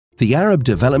The Arab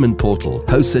Development Portal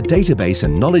hosts a database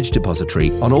and knowledge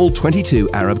depository on all 22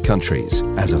 Arab countries.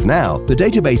 As of now, the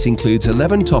database includes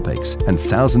 11 topics and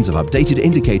thousands of updated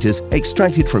indicators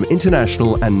extracted from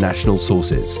international and national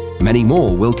sources. Many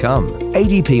more will come.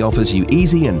 ADP offers you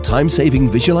easy and time-saving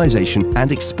visualization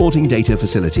and exporting data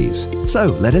facilities.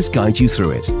 So let us guide you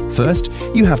through it. First,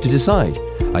 you have to decide.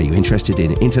 Are you interested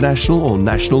in international or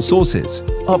national sources?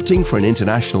 Opting for an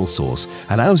international source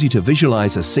allows you to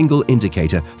visualize a single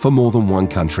indicator for more than one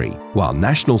country, while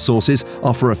national sources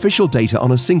offer official data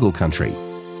on a single country.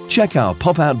 Check our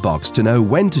pop-out box to know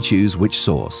when to choose which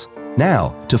source. Now,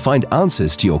 to find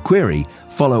answers to your query,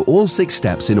 follow all 6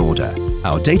 steps in order.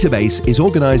 Our database is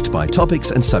organized by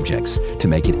topics and subjects to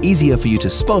make it easier for you to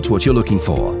spot what you're looking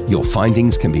for. Your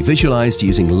findings can be visualized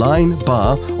using line,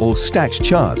 bar, or stacked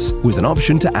charts with an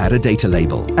option to add a data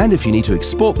label. And if you need to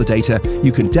export the data,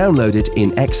 you can download it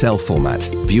in Excel format,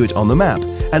 view it on the map,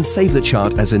 and save the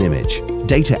chart as an image.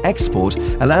 Data export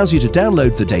allows you to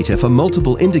download the data for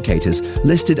multiple indicators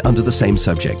listed under the same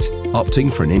subject.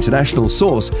 Opting for an international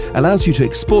source allows you to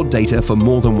export data for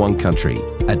more than one country.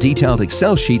 A detailed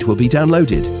Excel sheet will be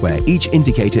downloaded, where each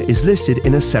indicator is listed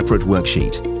in a separate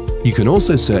worksheet. You can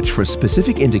also search for a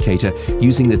specific indicator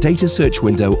using the data search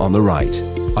window on the right.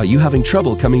 Are you having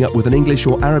trouble coming up with an English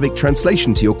or Arabic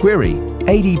translation to your query?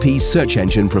 ADP's search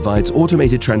engine provides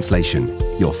automated translation.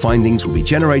 Your findings will be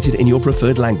generated in your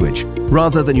preferred language,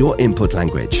 rather than your input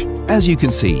language. As you can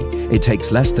see, it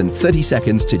takes less than 30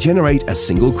 seconds to generate a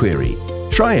single query.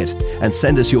 Try it and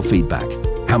send us your feedback.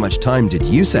 How much time did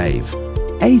you save?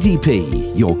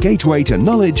 ADP, your gateway to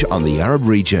knowledge on the Arab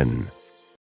region.